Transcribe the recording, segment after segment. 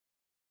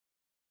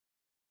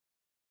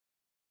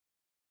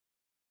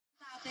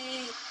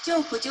对，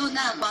救苦救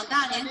难广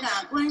大灵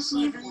感观世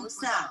音菩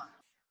萨，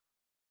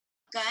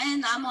感恩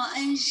南无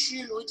恩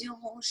师卢军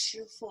宏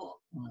师傅。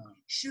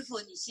师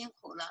傅你辛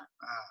苦了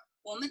啊！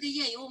我们的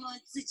业由我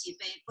们自己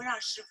背，不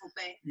让师傅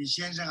背。你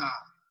先生啊？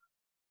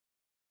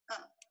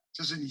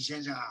这是你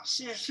先生啊？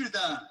是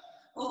的。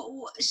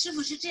我师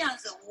傅是这样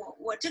子，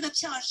我这个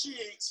票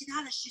是其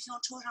他的师兄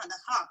抽上的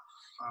号。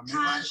啊，没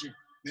关系，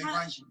没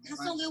关系。他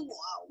送给我，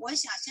我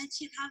想先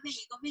替他问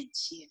一个问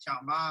题。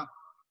讲吧。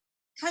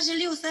她是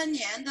63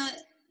年的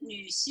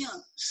女性，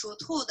属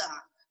兔的，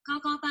刚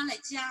刚搬了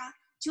家，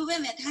就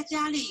问问她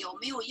家里有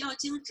没有要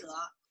经者，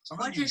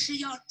或者是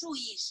要注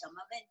意什么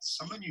问题？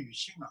什么女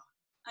性啊？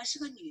啊，是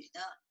个女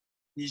的。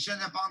你现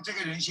在帮这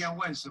个人先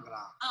问是不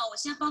啦？啊，我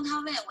先帮她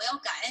问，我要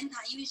感恩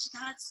她，因为是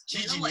她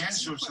给了我机会。几年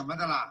属什么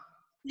的啦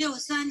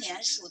？63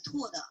年属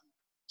兔的。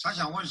她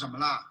想问什么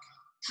啦？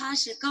她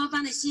是刚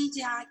搬的新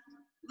家，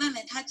问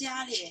问她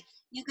家里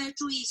应该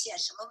注意些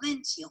什么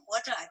问题，或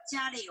者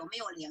家里有没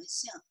有灵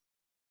性。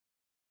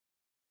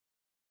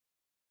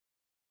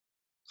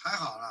还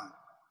好了，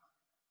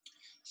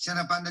现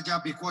在搬的家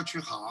比过去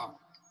好，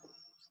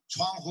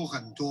窗户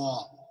很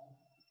多，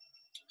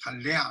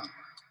很亮，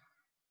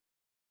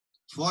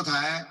佛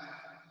台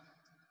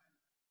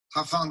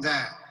它放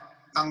在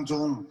当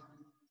中，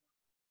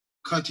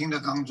客厅的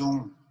当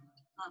中，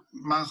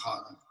蛮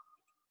好的。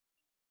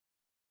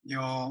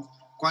有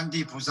观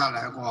地菩萨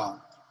来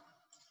过，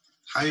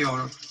还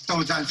有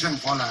斗战胜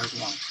佛来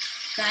过。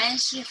感恩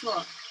师父，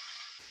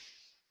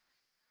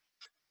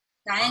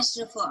感恩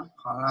师父。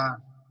好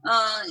了。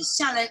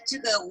下来这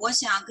个，我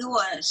想给我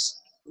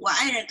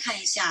爱人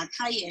看一下，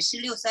他也是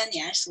63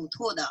年属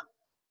兔的，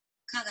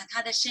看看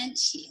他的身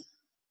体，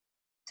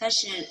他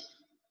是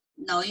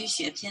脑淤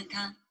血偏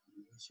瘫。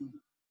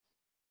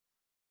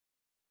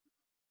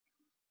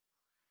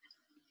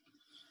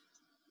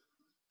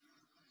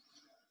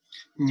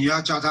你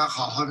要叫他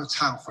好好的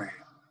忏悔。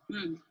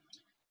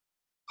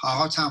好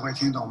好忏悔，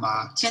听懂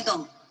吗？听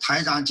懂。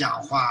台长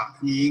讲话，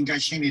你应该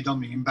心里都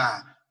明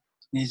白，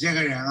你这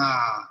个人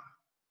啊。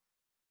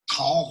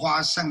桃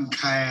花盛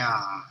开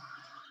啊，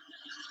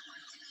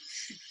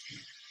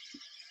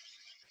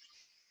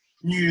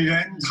女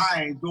人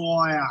太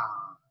多呀，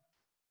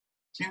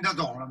听得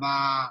懂了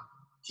吗？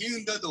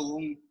听得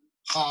懂。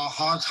好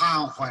好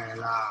忏悔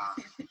啦。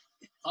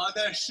好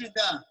的，是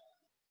的。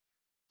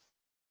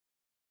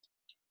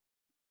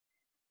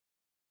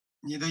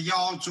你的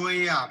腰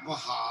椎啊不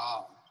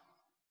好，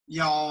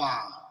腰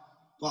啊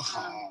不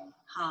好。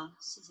好，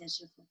谢谢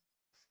师父。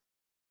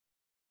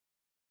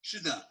是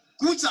的。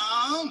鼓掌！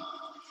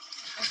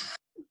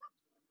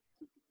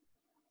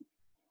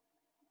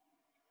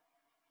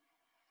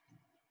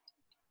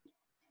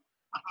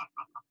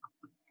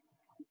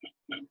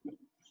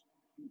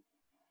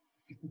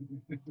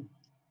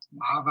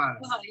麻烦了。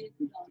不好意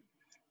思。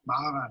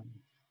麻烦了。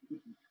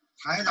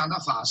台长的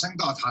法身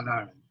到他那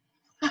儿。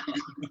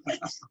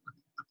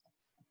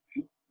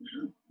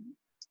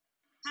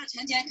他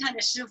成天看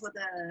着师傅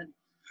的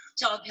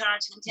照片，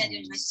成天就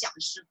说想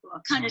师傅，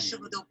看着师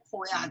傅都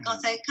哭呀。刚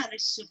才看着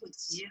师傅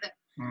急的，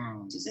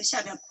就在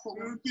下边哭。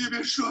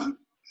别说，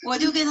我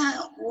就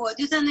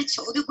在那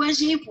求的观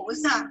世音菩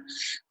萨，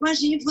观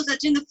世音菩萨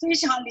真的非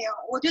常灵。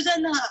我就在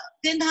那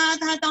跟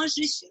他当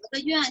时许了个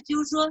愿，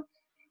就是说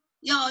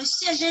要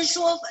现身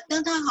说法，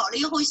等他好了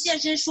以后现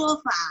身说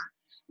法，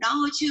然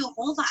后去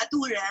弘法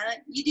度人，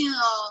一定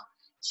要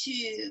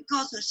去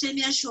告诉身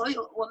边所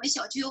有，我们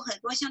小区有很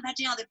多像他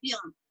这样的病。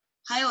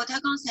还有他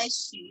刚才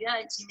许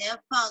愿，几年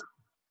放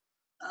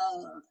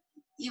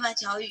1万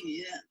条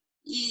鱼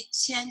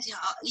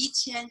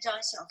，1000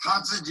张小房子。他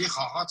自己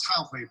好好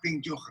忏悔，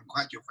病就很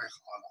快就会好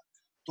了。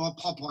多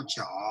泡泡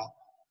脚，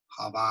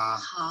好吧？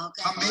好。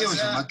他没有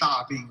什么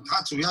大病，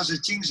他主要是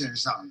精神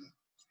上的，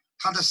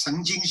他的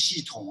神经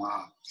系统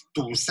啊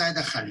堵塞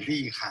的很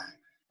厉害。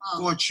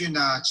过去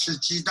呢吃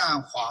鸡蛋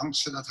黄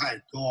吃的太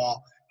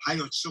多，还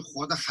有吃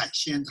活的海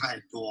鲜太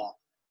多。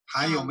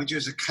还有嘛，就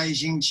是开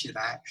心起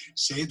来，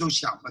谁都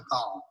想不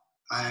到。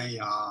哎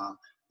呀，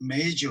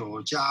美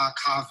酒加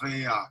咖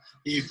啡啊，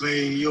一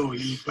杯又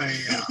一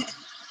杯啊，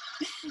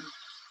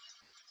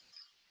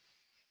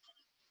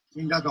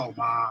听得懂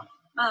吗？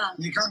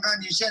你看看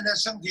你现在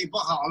身体不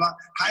好了，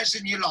还是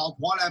你老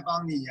婆来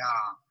帮你呀？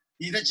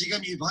你的几个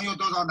女朋友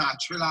都到哪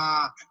去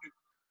啦？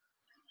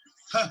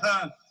呵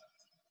呵，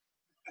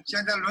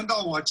现在轮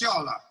到我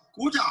叫了，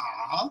鼓掌。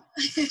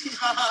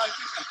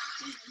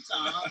鼓掌。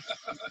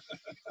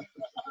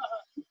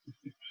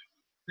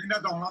听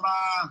得懂了吗？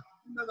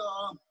听得懂。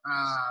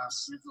啊。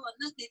师傅，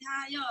那给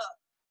他要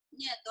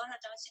念多少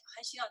张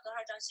还需要多少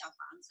张小房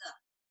子？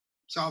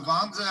小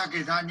房子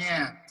给他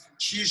念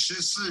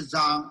74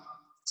张。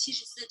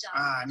74张。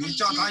啊，你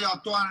叫他要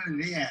锻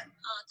炼。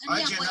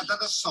而且呢，他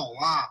的手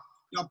啊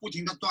要不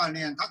停的锻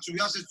炼，他主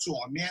要是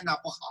左面的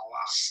不好啊。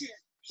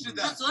是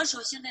的。他左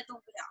手现在动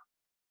不了，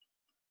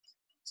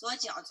左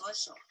脚左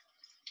手。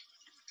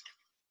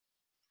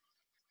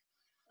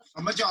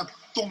什么叫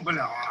动不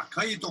了啊？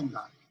可以动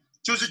的，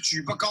就是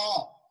举不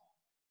高。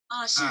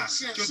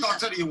是，就到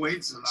这里为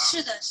止了。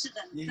是的，是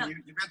的。你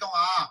别动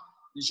啊！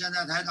你现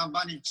在台长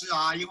帮你治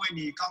啊，因为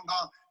你刚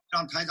刚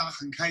让台长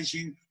很开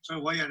心，所以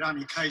我也让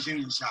你开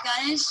心一下。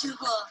感恩师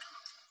傅。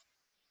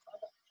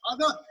好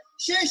的，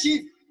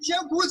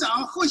先鼓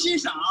掌后欣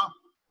赏。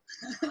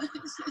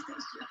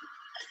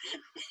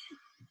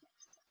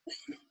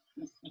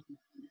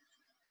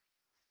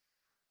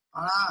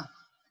好了，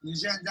你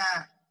现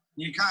在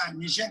你看，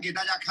你先给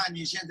大家看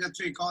你现在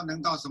最高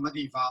能到什么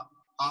地方。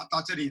好，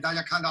到这里大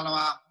家看到了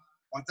吗？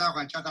我待会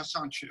儿叫他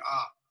上去啊。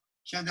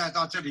现在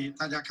到这里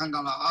大家看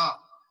到了啊。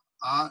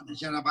好，你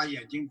现在把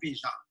眼睛闭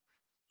上。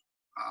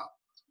好。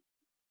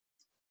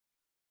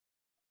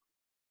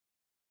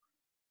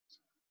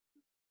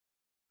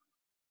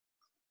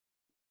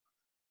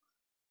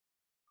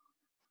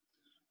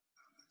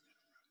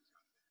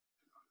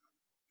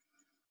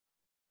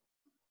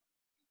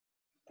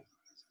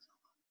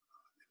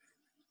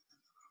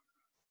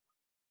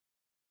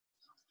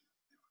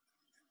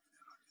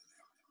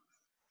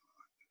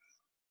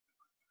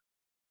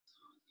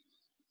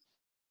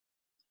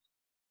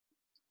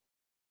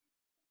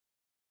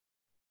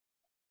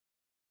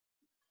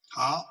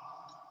好，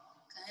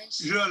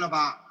热了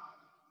吧？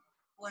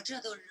我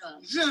这都热了。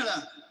热了，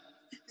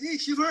哎，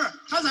媳妇儿，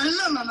他咋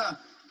热了呢？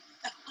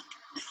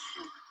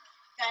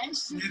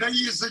你的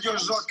意思就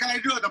是说，该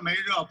热的没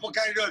热，不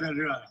该热的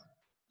热了。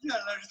热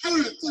了，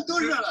都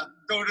热了，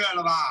都热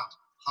了吧？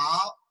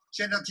好，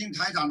现在听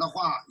台长的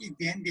话，一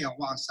点点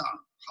往上，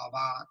好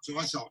吧？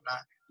左手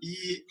来，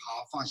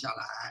好，放下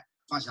来，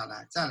放下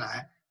来，再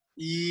来，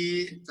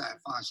再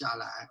放下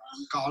来，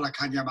高了，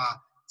看见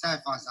吗？再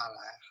放下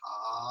来，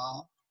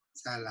好。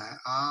再来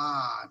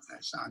啊，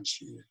再上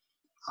去，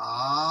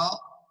好，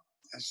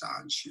再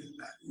上去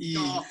了，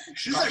高，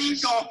实在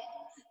是高。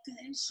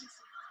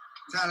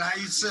再来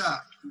一次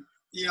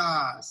，1、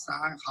2、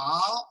3，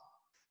好。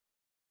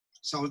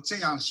手这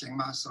样行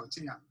吗？手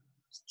这样，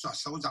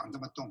手掌这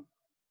么动，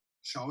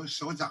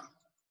手掌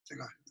这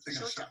个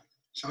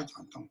手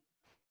掌动，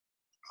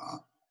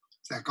好，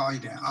再高一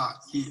点啊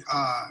，1、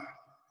2、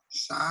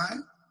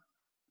3，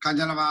看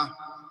见了吗？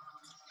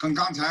跟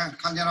刚才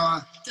看见了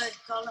吗？对，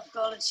高了，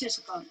确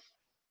实高了。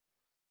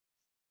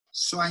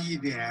酸一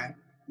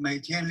点，每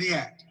天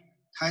练。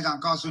台长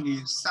告诉你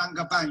，3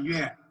个半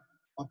月，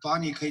我保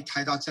你可以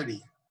抬到这里。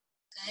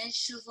感恩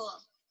师傅。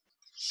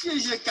谢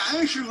谢，感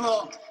恩师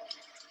傅。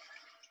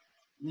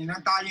你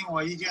能答应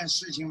我一件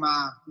事情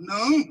吗？能。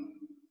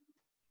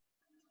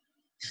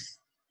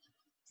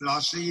老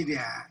实一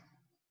点。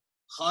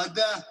好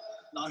的，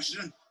老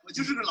师，我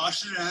就是个老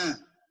实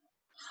人。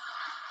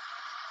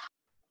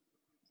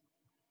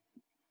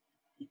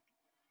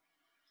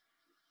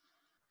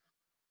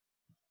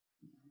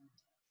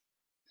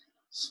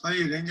所以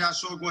人家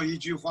说过一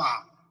句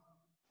话，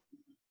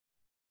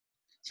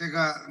这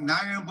个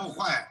男人不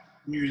坏，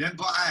女人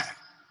不爱。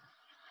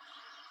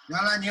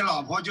原来你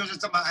老婆就是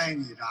这么爱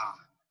你的。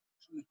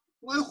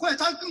我坏，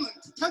她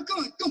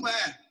更不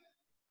爱。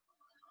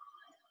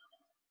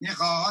你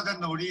好好的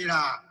努力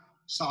啦，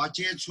少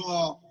接触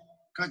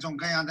各种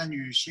各样的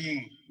女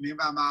性，明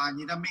白吗？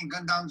你的命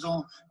根当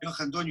中有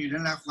很多女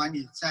人来还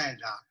你债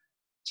的，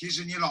其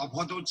实你老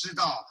婆都知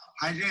道，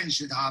还认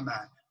识她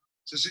们。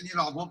只是你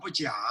老婆不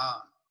讲，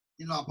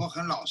你老婆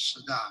很老实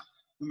的。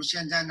那么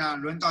现在呢，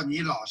轮到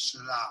你老实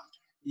了，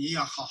你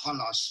要好好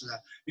老实，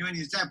因为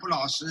你再不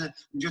老实，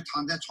你就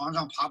躺在床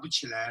上爬不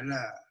起来了，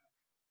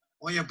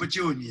我也不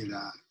救你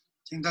了，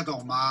听得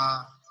懂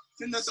吗？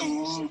听得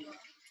懂。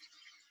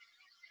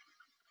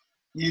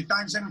你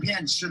丹参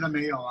片吃了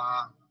没有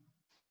啊？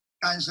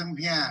丹参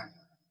片。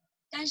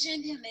丹参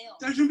片没有。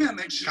丹参片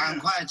没吃。赶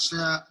快吃，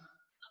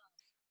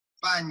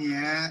半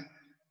年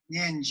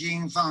念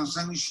经放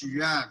生许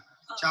愿。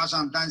加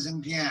上丹参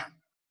片，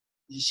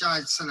你下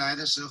一次来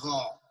的时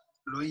候，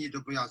轮椅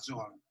都不要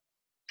坐了。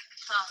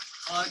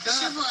好的。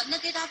师傅，那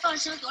给他放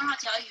生多少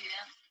条鱼？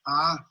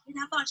啊？给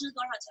他放生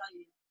多少条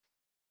鱼？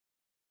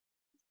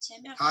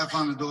前面他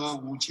放的多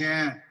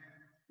，5000。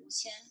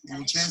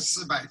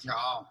5400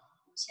条。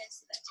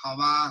5400。好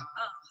吗？好。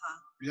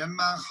人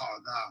蛮好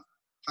的，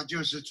他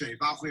就是嘴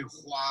巴会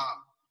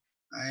花，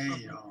哎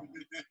呦，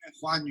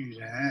花女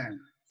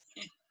人。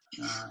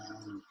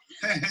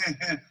嘿嘿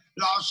嘿，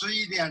老实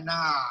一点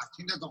呐，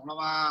听得懂了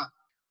吗？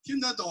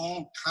听得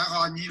懂。还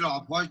好你老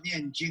婆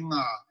念经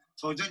啊，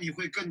否则你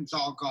会更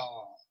糟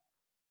糕。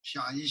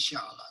想一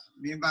想了，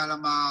明白了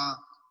吗？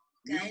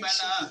明白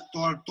了。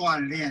多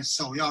锻炼，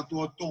手要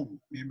多动，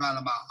明白了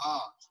吗？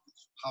啊，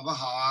好不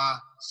好啊？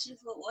师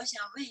傅，我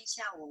想问一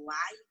下我娃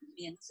一个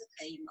名字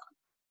可以吗？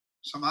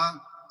什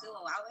么？给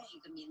我娃问一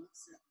个名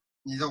字。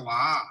你的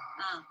娃？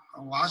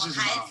娃是什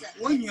么？孩子。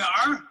我女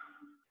儿。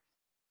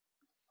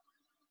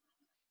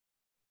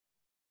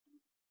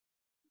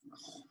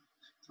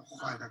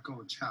坏的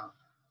够呛，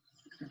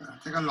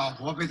这个老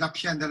婆被他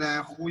骗的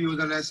嘞，忽悠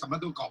的嘞，什么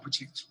都搞不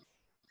清楚。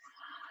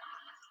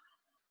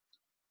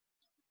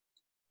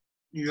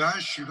女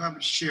儿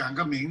选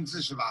个名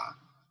字是吧？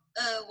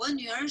我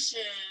女儿是，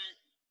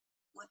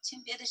我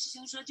听别的师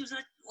兄说，就说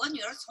我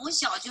女儿从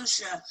小就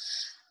是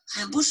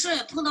很不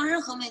顺，碰到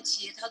任何问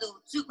题，他都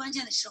最关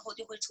键的时候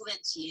就会出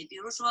问题。比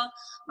如说，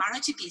马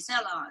上去比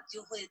赛了，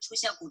就会出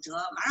现骨折；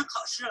马上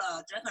考试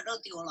了，准考证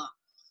丢了，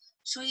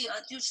所以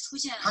就是出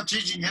现。他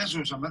几年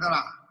属什么的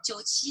啦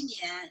？97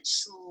年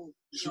属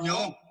牛。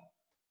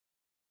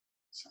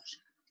小时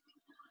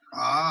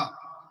啊，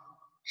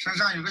身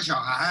上有个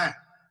小孩。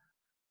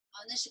啊，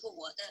那是个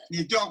我的。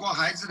你掉过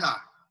孩子的？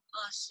啊，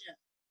是。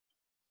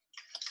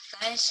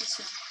感恩师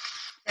父，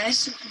感恩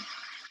师父。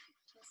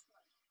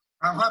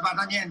赶快把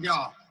它念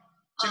掉。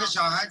这个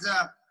小孩子，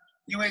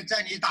因为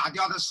在你打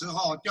掉的时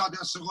候，掉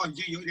的时候已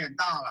经有点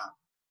大了，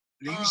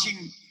灵性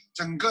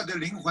整个的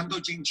灵魂都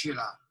进去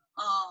了。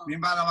哦。明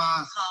白了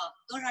吗？好，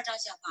多少张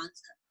小房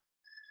子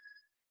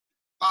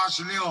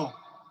？86。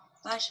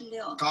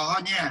86。好好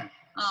念。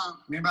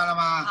嗯。明白了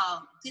吗？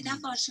好，给他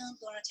放生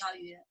多少条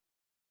鱼？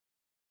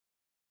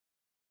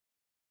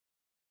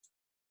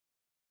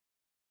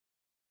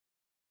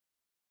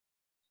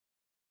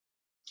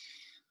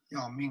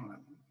要命了。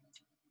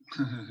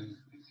呵呵呵，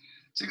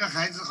这个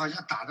孩子好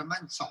像打得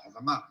蛮早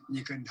的嘛，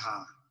你跟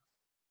他，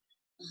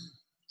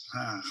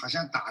好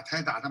像打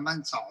胎打得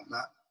蛮早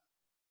的，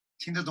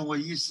听得懂我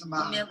意思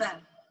吗？我明白。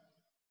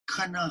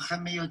可能还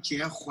没有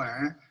结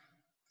婚。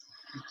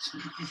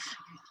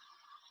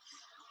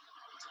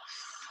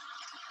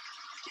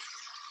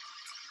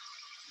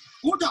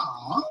鼓掌。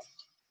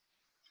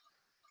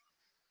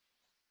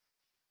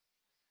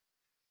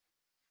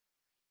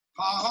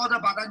好好的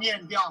把它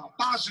念掉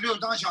，86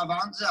张小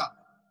房子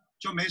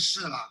就没事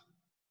了。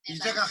你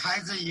这个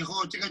孩子以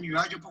后，这个女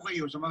儿就不会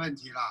有什么问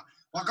题了。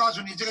我告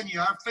诉你，这个女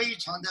儿非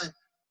常的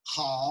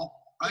好，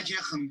而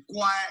且很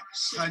乖，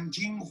很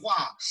听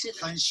话，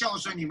很孝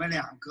顺你们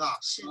两个。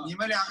你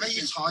们两个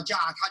一吵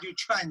架，她就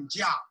劝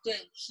架。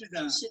对，是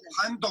的，是的。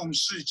很懂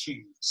事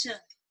情。是。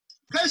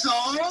拍手。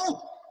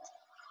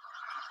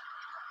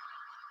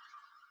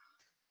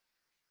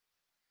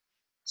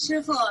师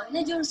傅，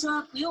那就是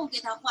说不用给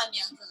他换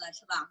名字了，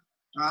是吧？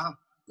啊。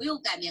不用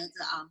改名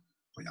字啊。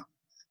不要。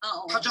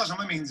哦。他叫什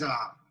么名字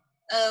啦？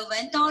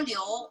文刀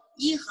刘，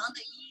一横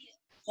的一，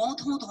红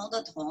彤彤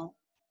的彤。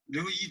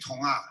刘一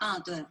彤啊。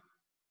嗯，对。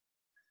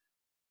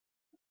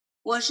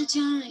我是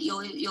听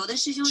有的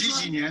师兄说。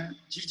几几年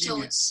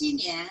？97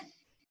年，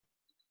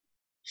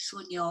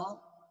属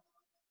牛。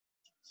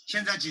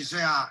现在几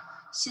岁啊？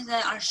现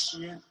在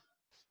20，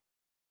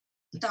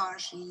不到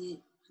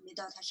21，还没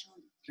到他生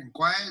日。挺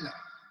乖的，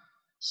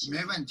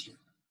没问题。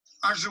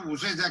25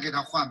岁再给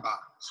他换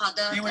吧。好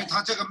的。因为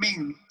他这个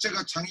命，这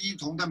个陈一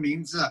彤的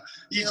名字，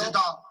一直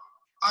到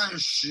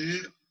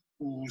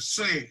25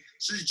岁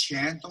之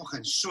前都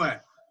很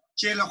顺，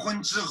结了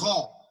婚之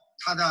后，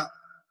他的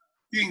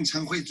运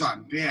程会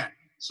转变。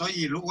所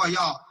以如果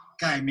要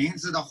改名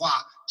字的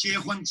话，结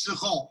婚之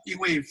后，因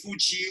为夫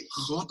妻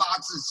合八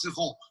字之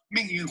后，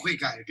命运会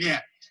改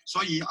变，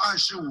所以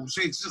25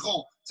岁之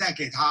后再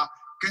给他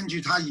根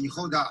据他以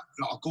后的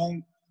老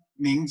公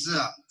名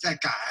字再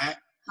改。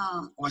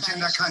我现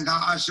在看他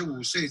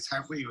25岁才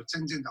会有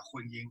真正的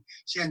婚姻，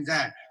现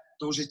在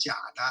都是假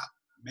的，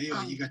没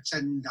有一个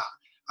真的。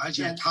而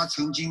且他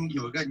曾经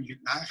有一个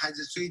男孩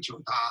子追求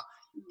他，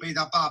被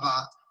他爸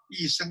爸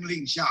一声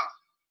令下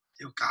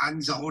就赶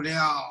走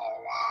了啊！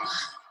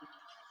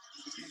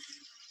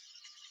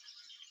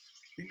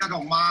听得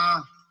懂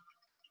吗？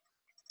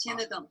听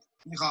得懂。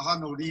你好好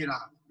努力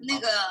了。那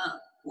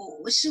个，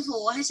我师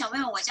傅，我还想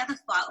问我家的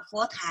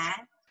佛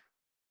台。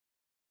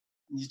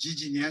你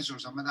几年属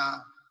什么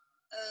的？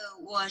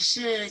我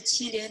是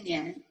70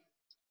年，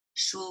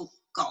属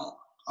狗。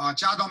哦，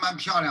家都蛮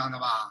漂亮的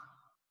吧？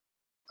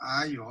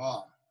哎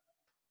呦，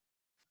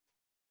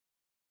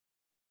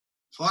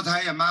佛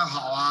台也蛮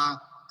好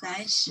啊。感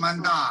恩师傅。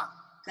蛮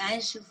大。感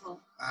恩师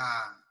傅。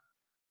啊，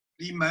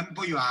离门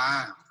不远，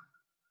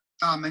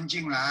大门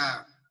进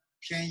来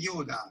偏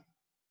右的。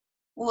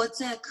我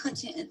在客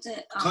厅，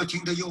在客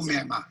厅的右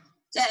面嘛。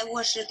在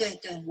卧室，对，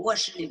卧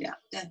室里边，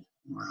对。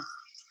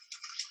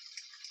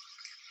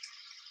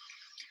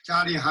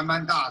家里还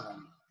蛮大的，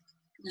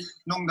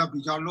弄得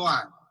比较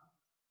乱，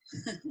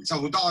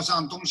走道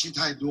上东西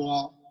太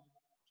多，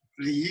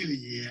理一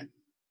理，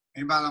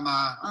明白了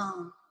吗？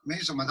没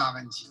什么大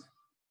问题，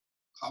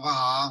好不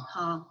好？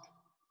好。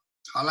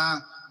好了，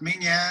明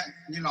年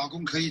你老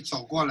公可以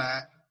走过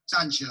来，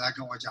站起来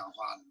跟我讲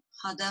话了。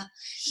好的，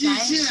感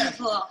恩师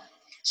傅，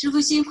师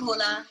傅辛苦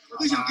了。我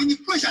都想跟你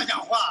不想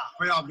讲话。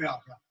不要，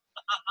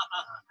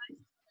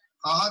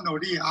好好努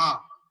力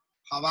啊，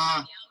好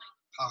吧？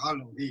好好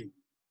努力。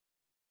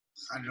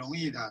很容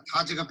易的，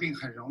他这个病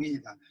很容易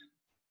的，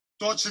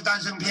多吃丹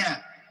参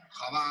片，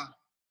好吧？